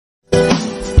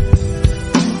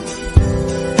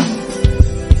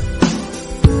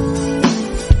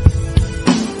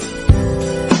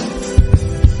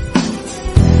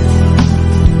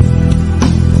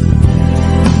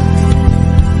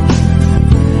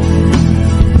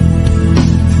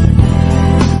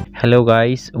Hello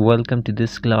guys, welcome to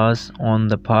this class on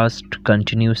the past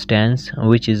continuous tense,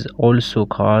 which is also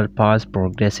called past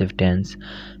progressive tense.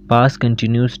 Past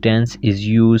continuous tense is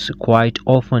used quite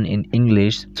often in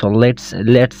English, so let's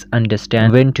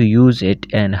understand when to use it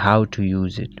and how to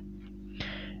use it.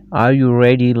 Are you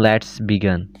ready? Let's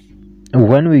begin.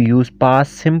 When we use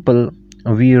past simple,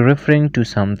 we are referring to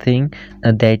something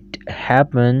that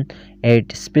happened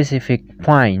at specific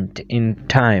point in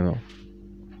time.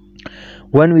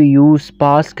 When we use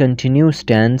past continuous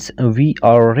tense, we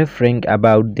are referring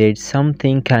about that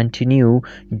something continue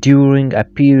during a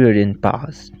period in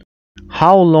past.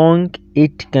 How long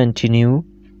it continue?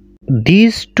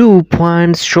 These 2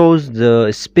 points shows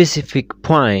the specific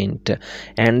point,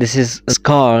 and this is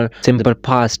called simple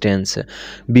past tense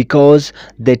because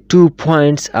the 2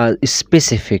 points are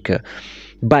specific.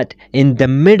 But in the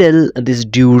middle, this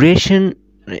duration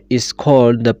is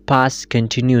called the past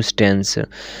continuous tense.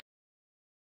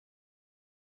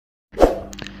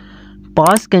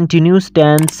 Past continuous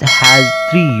tense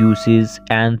has 3 uses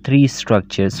and 3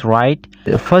 structures, right?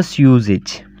 The first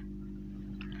usage.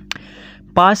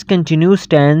 Past continuous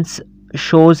tense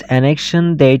shows an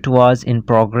action that was in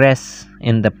progress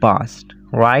in the past,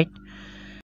 right?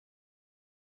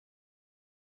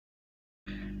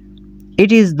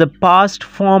 It is the past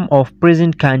form of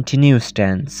present continuous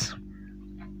tense.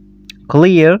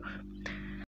 Clear?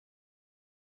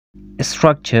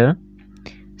 Structure.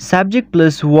 Subject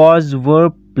plus was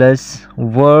verb plus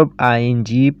verb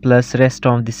ing plus rest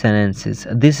of the sentences.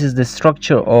 This is the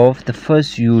structure of the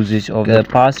first usage of the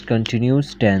past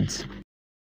continuous tense.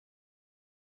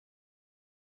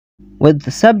 With the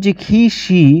subject he,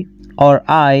 she or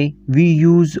I, we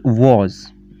use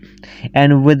was.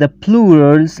 And with the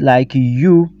plurals like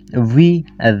you, we,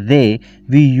 they,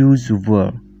 we use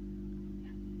were.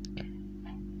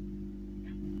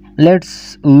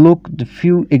 Let's look at a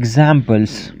few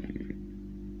examples.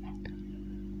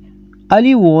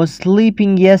 Ali was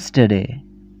sleeping yesterday.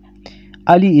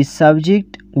 Ali is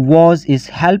subject, was is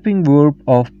helping verb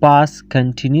of past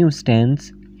continuous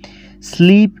tense,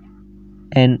 sleep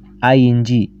and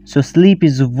ing. So sleep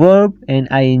is verb and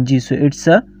ing, so it's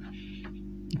a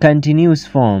continuous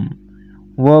form.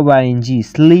 Verb ing,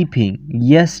 sleeping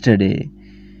yesterday.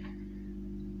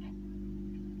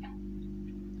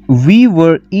 We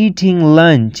were eating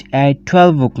lunch at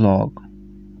 12 o'clock.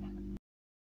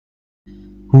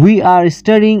 We are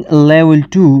studying level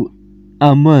 2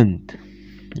 a month.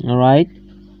 Alright.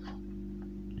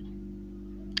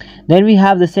 Then we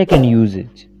have the second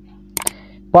usage.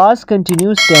 Past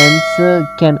continuous tense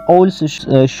can also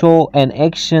show an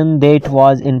action that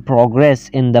was in progress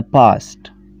in the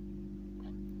past.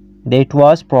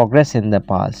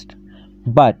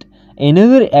 But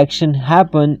another action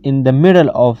happened in the middle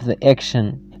of the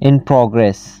action in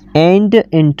progress and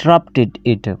interrupted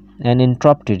it.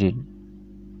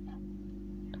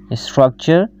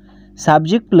 Structure.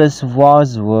 Subject plus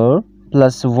was verb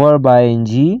plus verb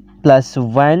ing plus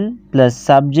when plus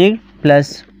subject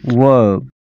plus verb.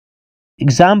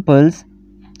 Examples.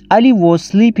 Ali was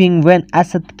sleeping when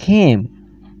Asad came.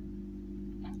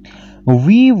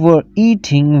 We were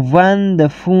eating when the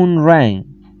phone rang.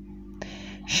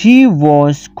 She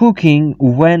was cooking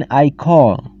when I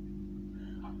called.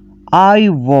 I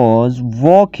was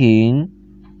walking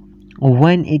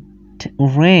when it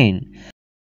rained.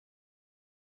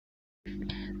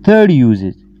 Third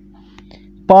usage.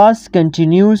 Past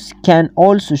continuous can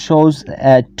also show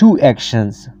 2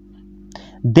 actions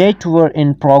that were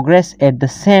in progress at the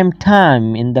same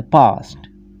time in the past,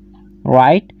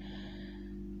 right?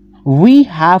 We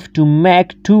have to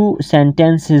make 2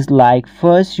 sentences like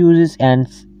first uses and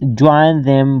join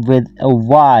them with a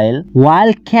while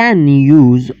can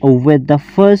use with the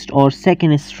first or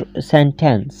second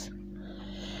sentence.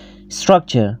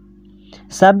 Structure.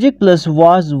 Subject plus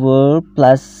was verb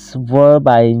plus verb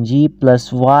ing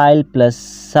plus while plus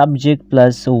subject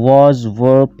plus was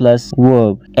verb plus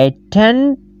verb. At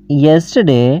 10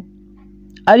 yesterday,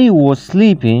 Ali was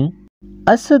sleeping.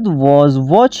 Asad was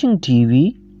watching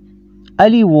TV.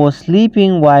 Ali was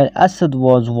sleeping while Asad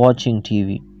was watching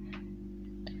TV.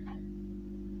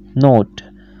 Note: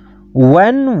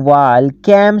 when while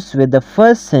comes with the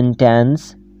first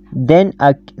sentence, then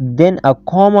a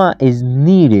comma is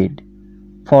needed.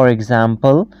 For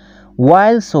example,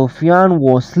 while Sufyan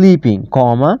was sleeping,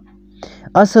 comma,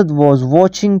 Asad was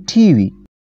watching TV.